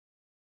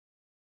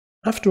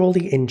After all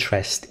the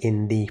interest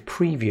in the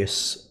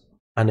previous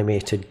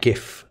animated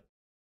GIF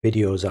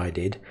videos I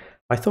did,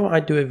 I thought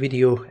I'd do a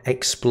video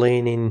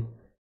explaining,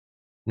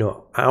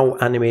 how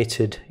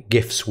animated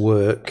GIFs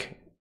work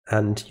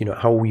and,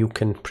 how you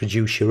can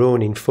produce your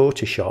own in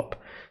Photoshop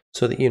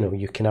so that,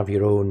 you can have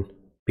your own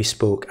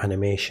bespoke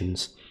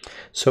animations.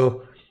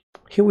 So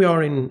here we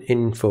are in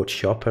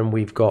Photoshop, and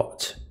we've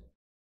got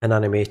an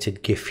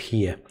animated GIF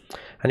here.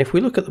 And if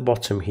we look at the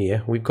bottom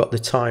here, we've got the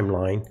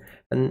timeline,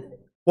 and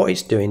what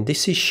it's doing,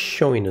 this is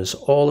showing us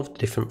all of the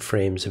different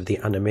frames of the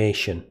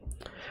animation,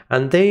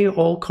 and they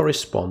all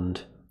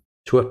correspond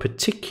to a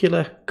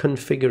particular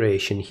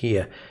configuration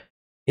here.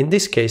 In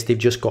this case, they've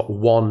just got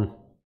one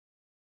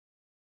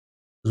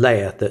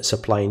layer that's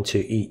applying to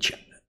each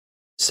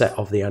set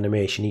of the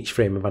animation, each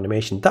frame of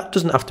animation. That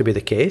doesn't have to be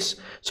the case.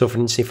 So for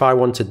instance, if I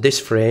wanted this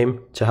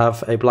frame to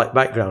have a black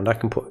background, I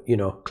can put,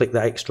 click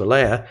that extra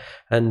layer,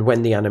 and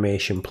when the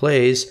animation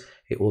plays,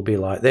 it will be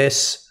like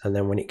this, and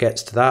then when it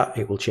gets to that,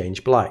 it will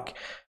change black.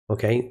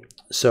 Okay,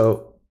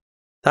 so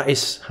that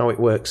is how it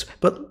works.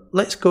 But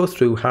let's go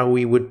through how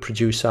we would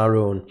produce our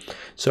own.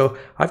 So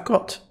I've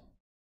got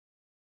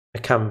a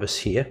canvas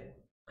here,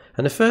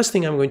 and the first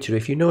thing I'm going to do,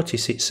 if you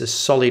notice, it's a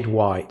solid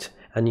white,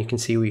 and you can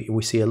see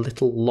we see a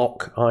little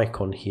lock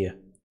icon here.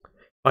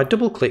 I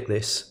double click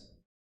this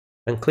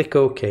and click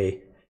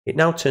OK. It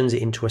now turns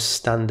it into a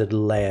standard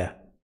layer.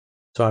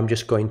 So I'm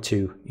just going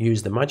to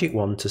use the magic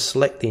wand to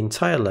select the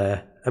entire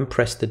layer and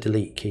press the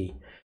delete key.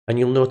 And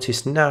you'll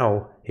notice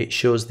now it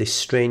shows this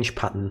strange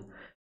pattern,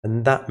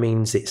 and that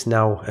means it's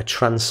now a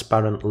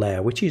transparent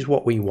layer, which is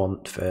what we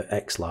want for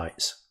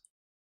xLights.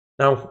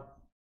 Now,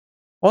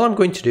 all I'm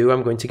going to do,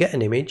 I'm going to get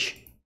an image.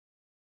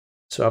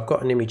 So I've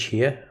got an image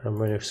here. I'm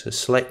going to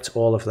select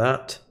all of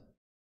that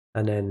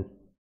and then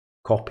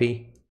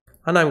copy,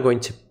 and I'm going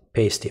to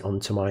paste it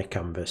onto my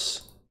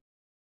canvas.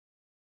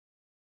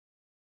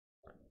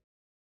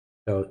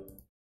 So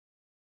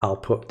I'll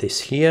put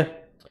this here.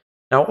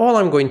 Now all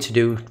I'm going to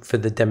do for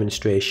the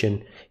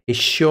demonstration is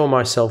show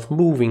myself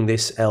moving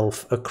this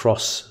elf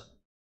across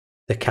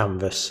the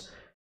canvas.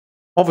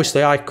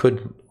 Obviously I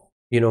could,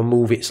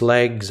 move its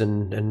legs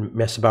and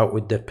mess about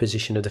with the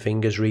position of the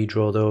fingers,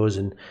 redraw those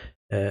and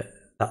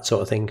that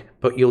sort of thing,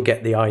 but you'll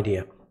get the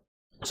idea.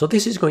 So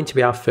this is going to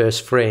be our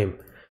first frame.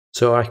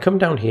 So I come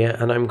down here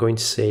and I'm going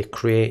to say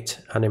create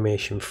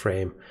animation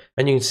frame,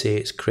 and you can see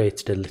it's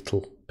created a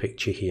little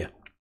picture here.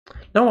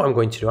 Now what I'm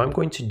going to do, I'm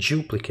going to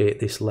duplicate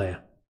this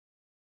layer.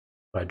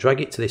 I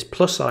drag it to this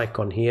plus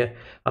icon here,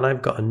 and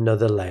I've got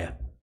another layer.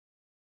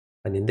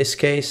 And in this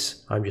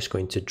case, I'm just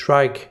going to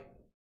drag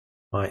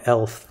my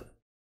elf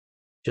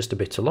just a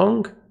bit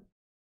along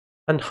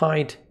and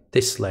hide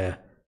this layer.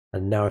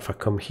 And now if I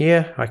come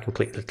here, I can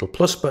click the little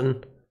plus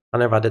button,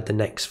 and I've added the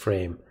next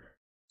frame.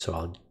 So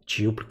I'll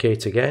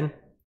duplicate again,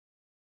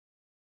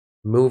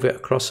 move it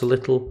across a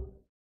little,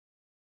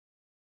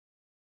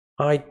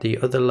 hide the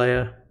other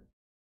layer,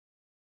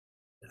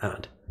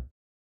 add,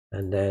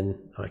 and then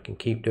I can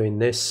keep doing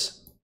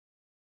this.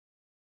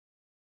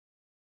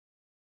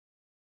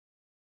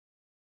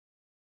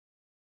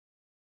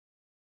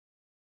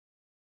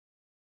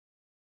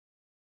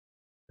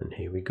 And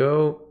here we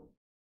go.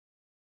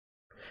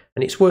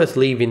 And it's worth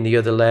leaving the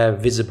other layer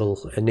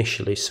visible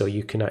initially so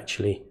you can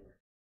actually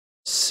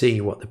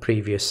see what the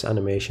previous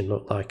animation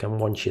looked like, and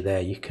once you're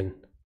there you can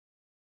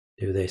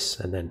do this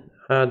and then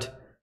add.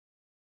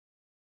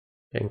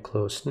 Getting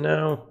close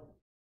now.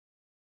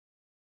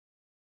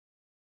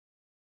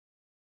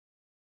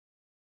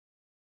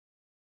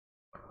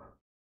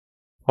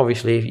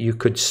 Obviously you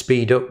could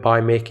speed up by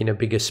making a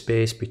bigger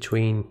space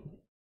between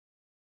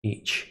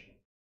each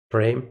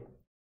frame,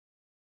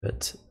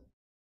 but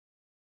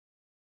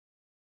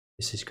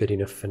this is good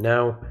enough for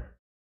now.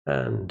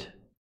 And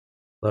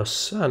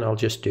plus, and I'll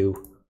just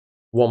do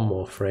one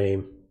more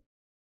frame.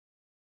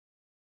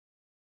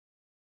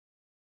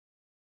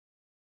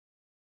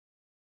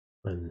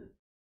 And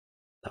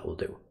that will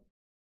do.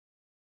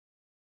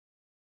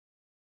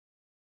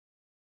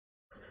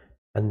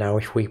 And now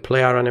if we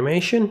play our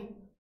animation,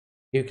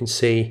 you can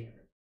see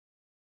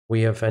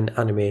we have an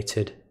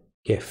animated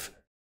GIF.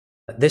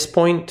 At this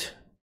point,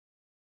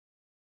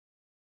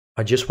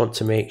 I just want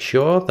to make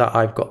sure that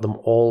I've got them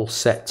all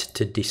set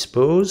to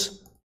dispose.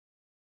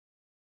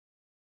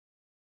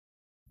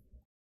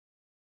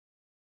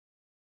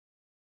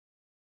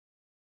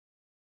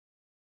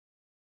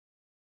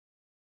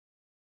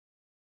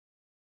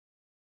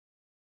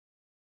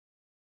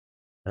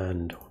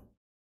 And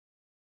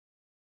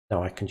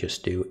now I can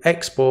just do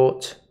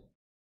export,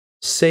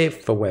 save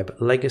for web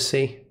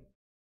legacy,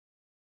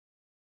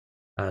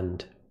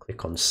 and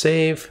click on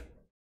save,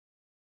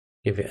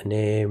 give it a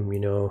name,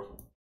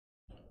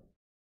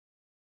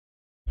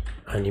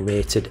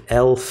 animated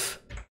elf.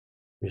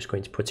 I'm just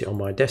going to put it on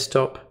my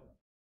desktop,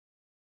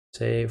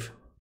 save,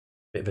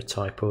 bit of a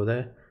typo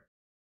there.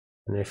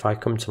 And if I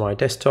come to my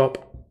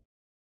desktop,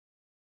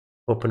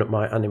 open up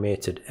my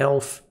animated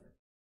elf,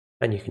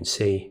 and you can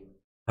see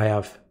I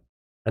have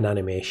an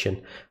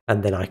animation,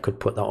 and then I could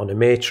put that on a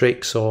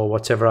matrix or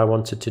whatever I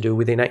wanted to do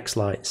within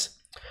xLights.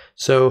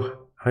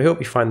 So I hope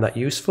you find that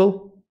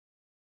useful.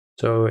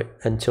 So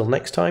until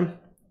next time,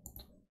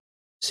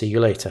 see you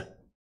later.